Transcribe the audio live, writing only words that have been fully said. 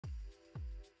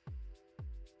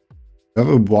I have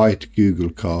a white Google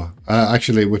car.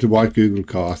 Actually, with the white Google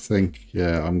car, I think,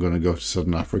 yeah, I'm going to go to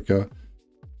Southern Africa.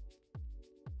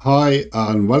 Hi,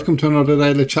 and welcome to another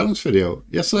daily challenge video.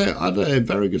 Yesterday, I had a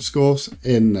very good scores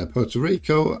in Puerto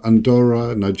Rico,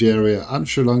 Andorra, Nigeria, and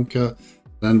Sri Lanka.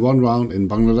 Then one round in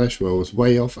Bangladesh where I was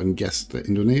way off and guessed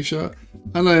Indonesia.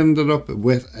 And I ended up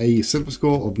with a silver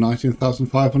score of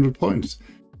 19,500 points.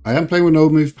 I am playing with no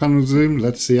move panel zoom.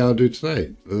 Let's see how I do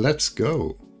today. Let's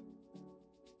go.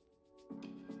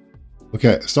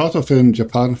 Okay, start off in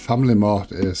Japan. Family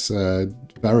Mart is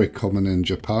very common in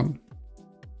Japan.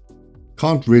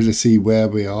 Can't really see where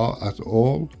we are at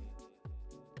all.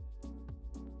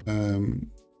 There's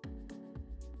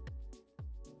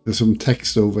some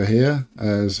text over here.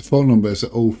 The phone number is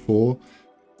 04.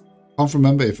 Can't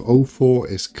remember if 04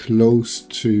 is close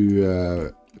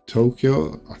to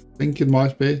Tokyo. I think it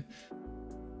might be.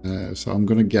 So I'm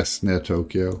going to guess near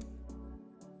Tokyo.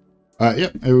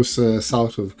 Yeah, it was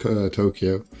south of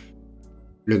Tokyo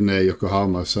in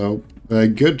Yokohama. So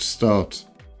good start.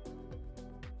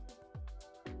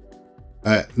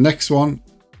 Next one.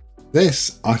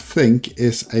 This, I think,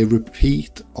 is a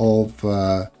repeat of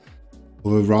a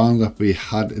round that we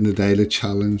had in the daily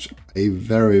challenge a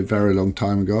very, very long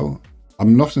time ago.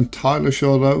 I'm not entirely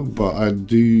sure though, but I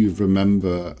do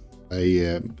remember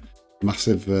a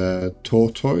massive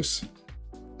tortoise.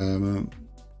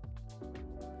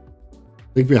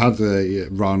 I think we had a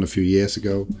round a few years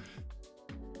ago.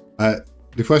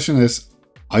 The question is,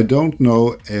 I don't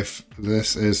know if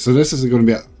this is... So this is going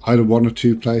to be either one or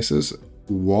two places.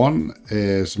 One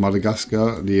is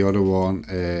Madagascar, the other one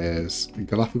is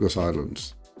Galapagos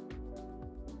Islands.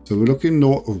 So we're looking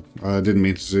north... Oh, I didn't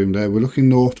mean to zoom there. We're looking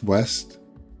northwest.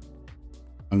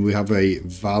 And we have a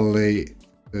valley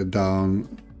down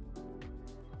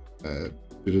to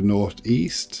the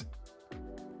northeast.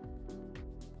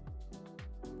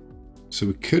 So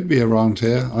we could be around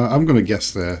here. I'm going to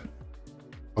guess there.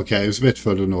 Okay, it was a bit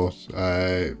further north.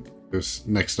 It was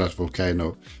next to that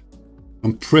volcano.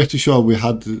 I'm pretty sure we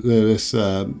had this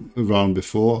round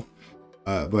before,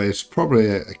 but it's probably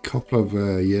a couple of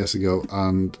years ago,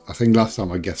 and I think last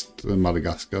time I guessed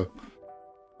Madagascar.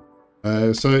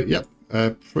 So yeah,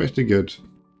 pretty good.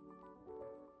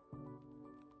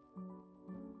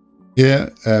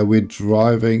 Here we're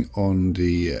driving on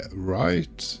the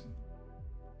right.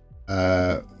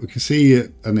 We can see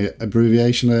an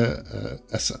abbreviation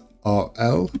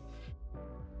SRL.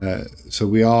 So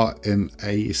we are in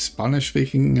a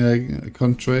Spanish-speaking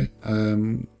country.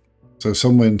 So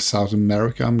somewhere in South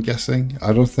America, I'm guessing.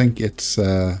 I don't think it's...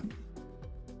 I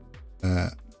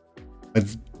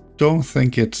don't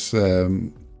think it's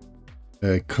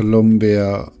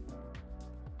Colombia.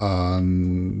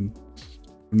 I'm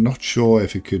not sure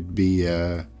if it could be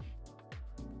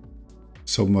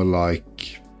somewhere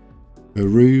like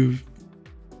Peru,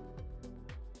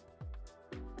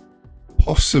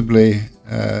 possibly,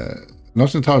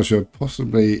 not entirely sure,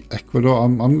 possibly Ecuador.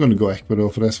 I'm going to go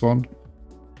Ecuador for this one.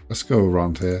 Let's go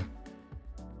around here.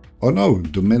 Oh no,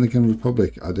 Dominican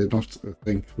Republic. I did not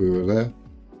think we were there.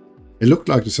 It looked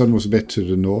like the sun was a bit to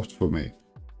the north for me.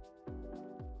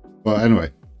 But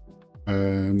anyway,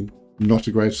 not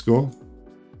a great score.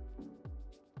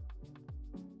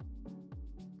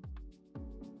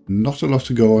 Not a lot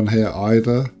to go on here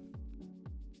either.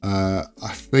 I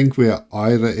think we are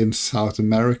either in South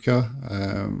America,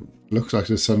 looks like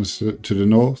the sun's to the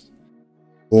north,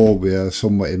 or we are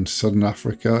somewhere in Southern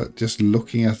Africa. Just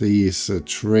looking at these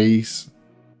trees,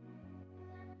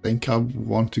 I think I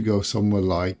want to go somewhere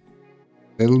like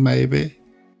Hill maybe.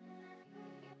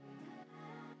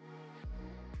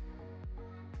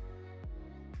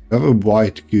 I have a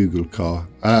white Google car.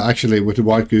 Actually, with the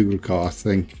white Google car, I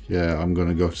think, yeah, I'm going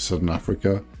to go to Southern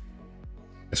Africa.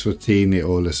 Eswatini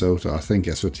or Lesotho. I think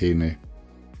Eswatini.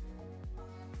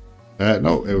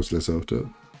 No, it was Lesotho.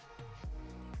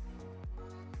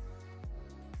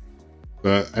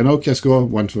 An OK score,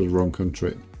 went for the wrong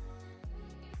country.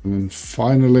 And then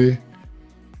finally,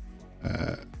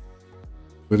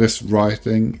 with this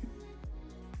writing,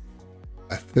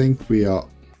 I think we are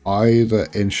either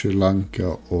in Sri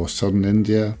Lanka or southern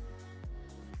India.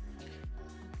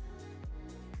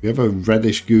 We have a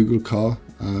reddish Google car.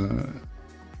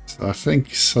 So I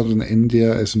think southern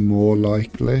India is more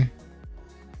likely.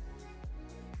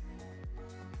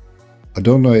 I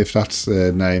don't know if that's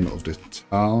the name of the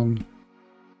town.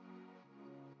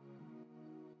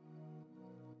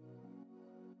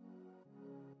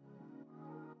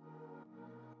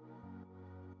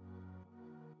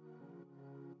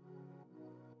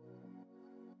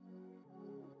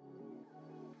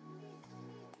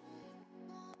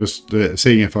 Just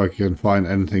seeing if I can find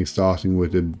anything starting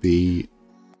with a B.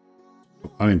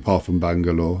 I mean, apart from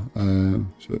Bangalore.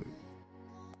 So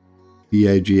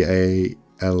Bagalr.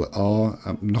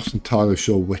 I'm not entirely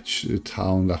sure which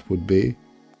town that would be.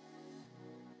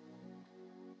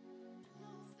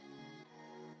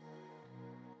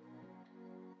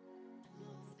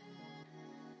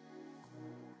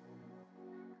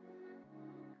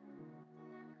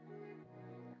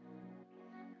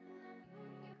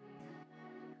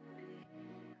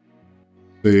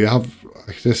 So you have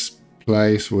like this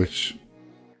place which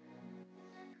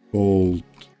called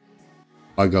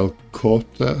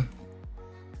Bagalkot.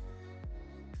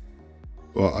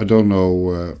 Well, I don't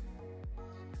know.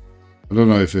 I don't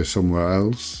know if it's somewhere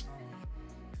else.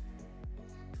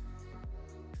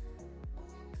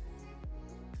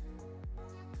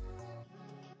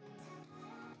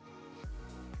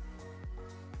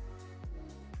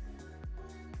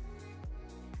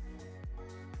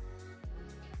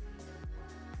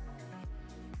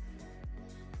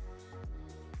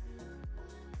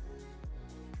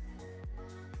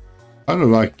 I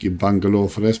don't like Bangalore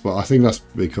for this, but I think that's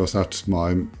because that's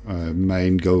my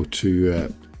main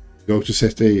go-to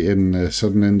city in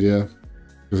southern India,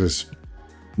 because it's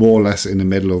more or less in the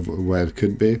middle of where it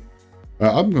could be.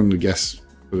 I'm going to guess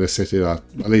for the city that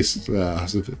at least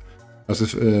has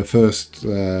the first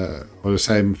or the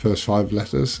same first 5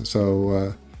 letters.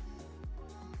 So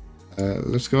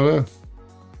let's go there.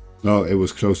 No, it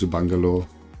was close to Bangalore.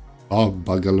 Oh,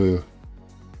 Bangalore.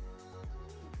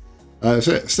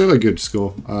 Still a good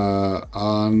score,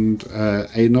 and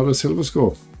another silver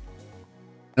score.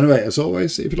 Anyway, as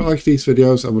always, if you like these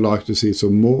videos and would like to see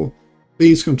some more,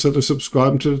 please consider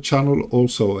subscribing to the channel,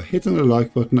 also hitting the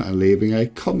like button and leaving a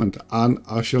comment, and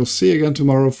I shall see you again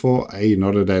tomorrow for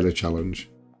another daily challenge.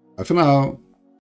 Bye for now.